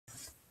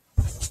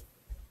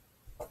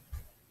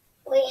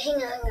Wait,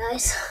 hang on,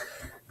 guys.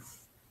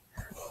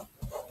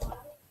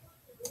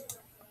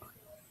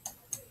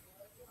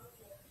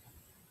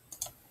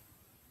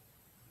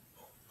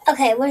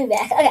 Okay, we're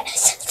back. Okay,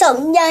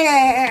 so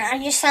I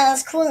just found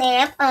this cool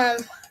map.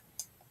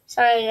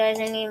 Sorry guys,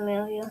 I need to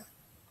move you.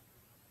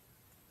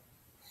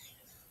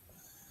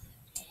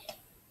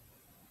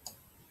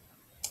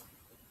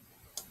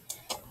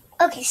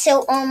 Okay,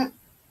 so oh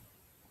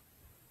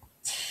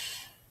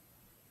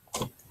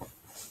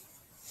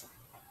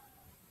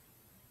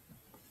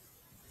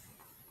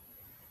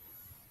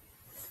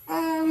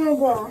my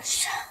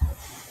gosh.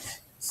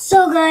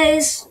 So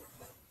guys,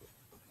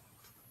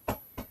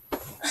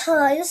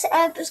 this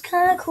app is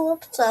kind of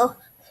cool. So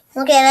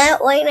look at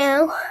it right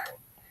now.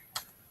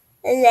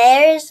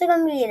 There's the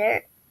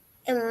computer.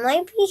 It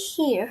might be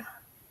here.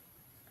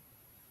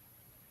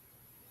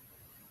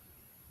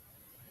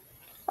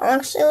 I'm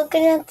actually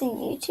looking at the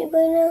YouTube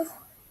right now.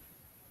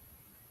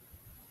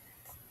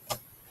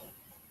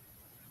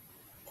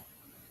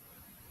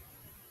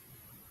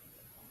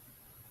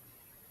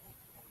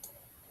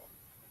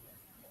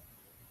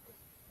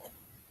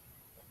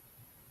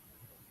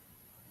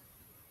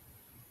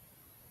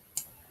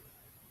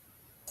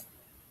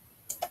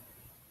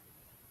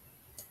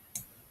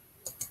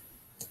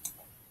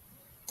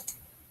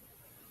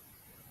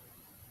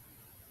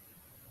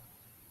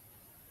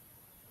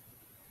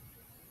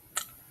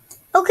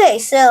 Okay,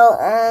 so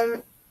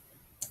I'm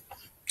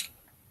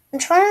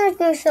trying to make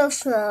myself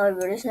smaller,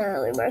 but it's not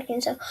really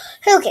working. So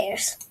who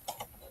cares?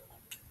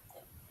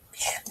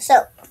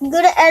 So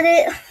go to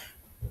edit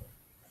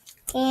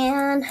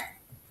and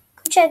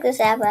go check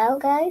this app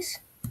out, guys.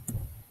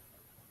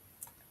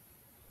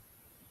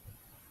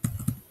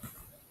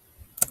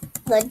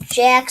 The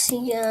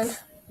Jackson,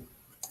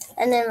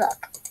 and then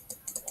look,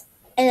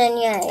 and then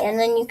and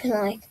then you can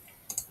like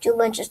do a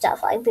bunch of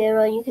stuff like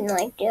barrel. You can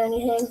like do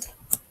anything.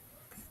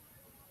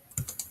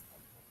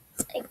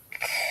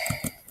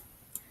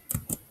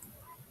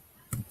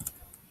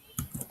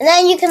 And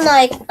then you can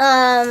like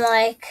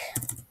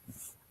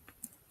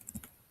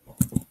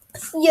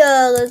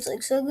yo, that's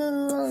like so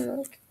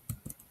good.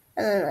 And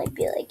then like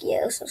be like,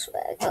 yo, so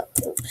swag. Oh,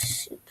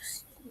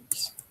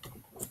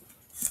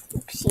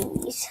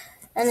 oopsies.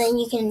 And then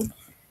you can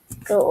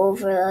go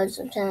over loads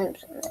of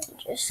times and then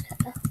just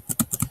kind of,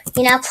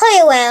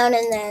 play around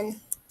and then,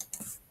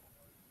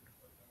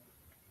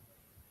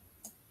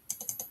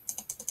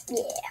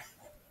 yeah.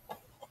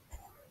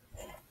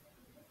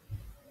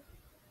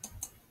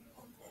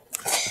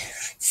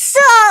 So,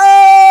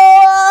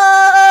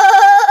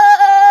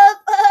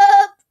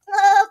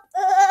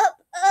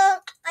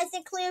 I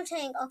said clear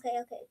tank.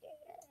 Okay.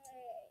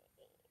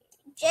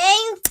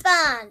 James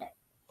Bond.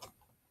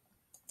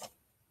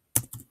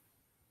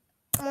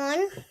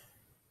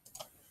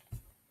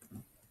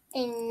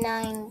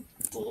 1:90.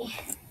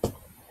 Okay,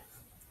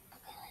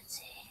 let's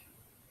see.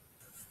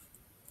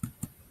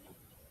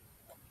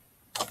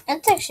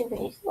 That's actually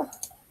pretty cool.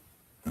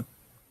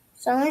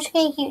 So I'm just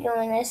gonna keep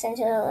doing this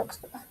until it looks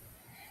cool.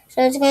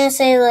 So it's gonna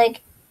say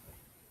like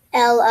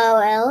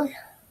LOL.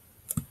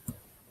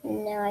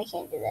 No, I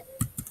can't do that.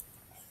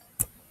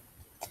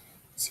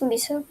 It's gonna be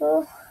so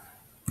cool.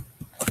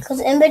 Because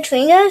in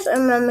between guys,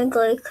 I'm gonna make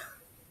like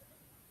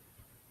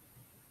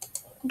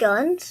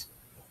guns.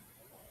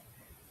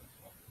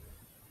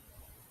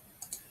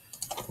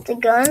 The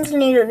guns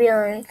need to be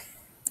like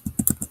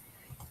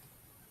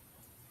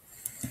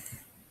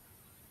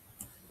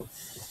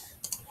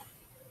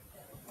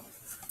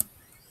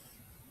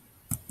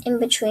in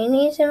between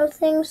these little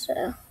things,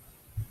 so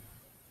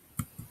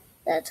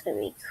that's gonna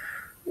be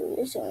cool.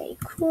 This is gonna be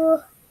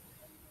cool.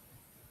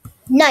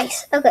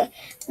 Nice. Okay.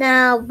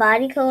 Now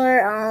body color,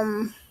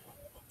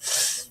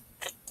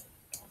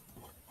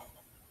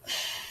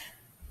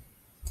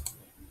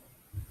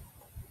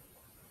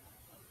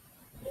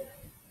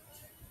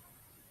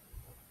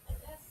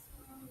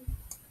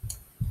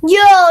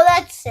 yo,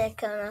 that's sick,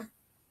 kinda.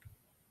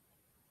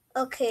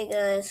 Okay,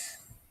 guys.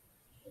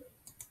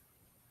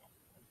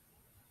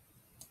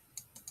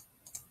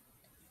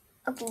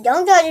 Okay,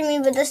 don't judge me,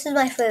 but this is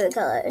my favorite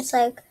color. It's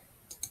like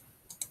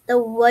the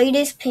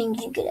whitest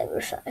pink you could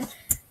ever find.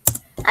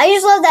 I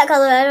just love that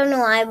color. I don't know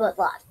why, but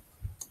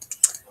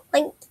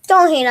like,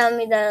 don't hate on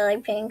me that I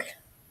like pink.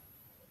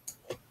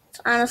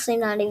 It's honestly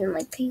not even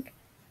like pink.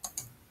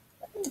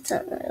 It's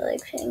not really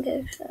like pink,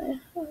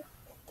 actually.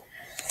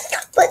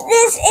 But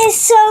this is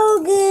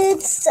so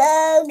good,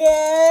 so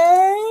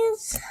good.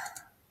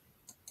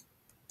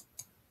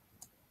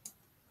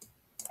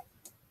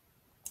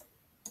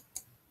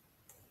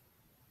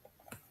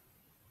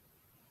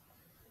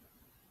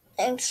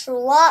 Thanks for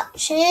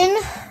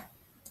watching.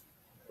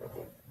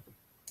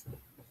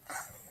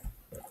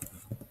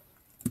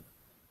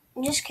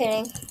 Just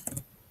kidding.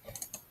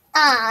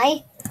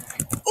 I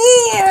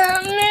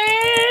am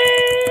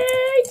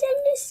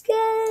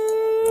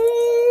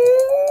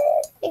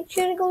Make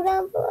sure to go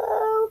down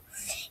below.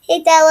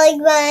 Hit that like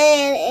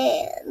button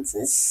and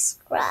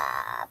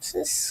subscribe.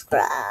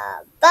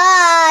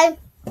 Bye.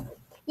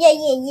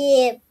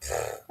 Yeah.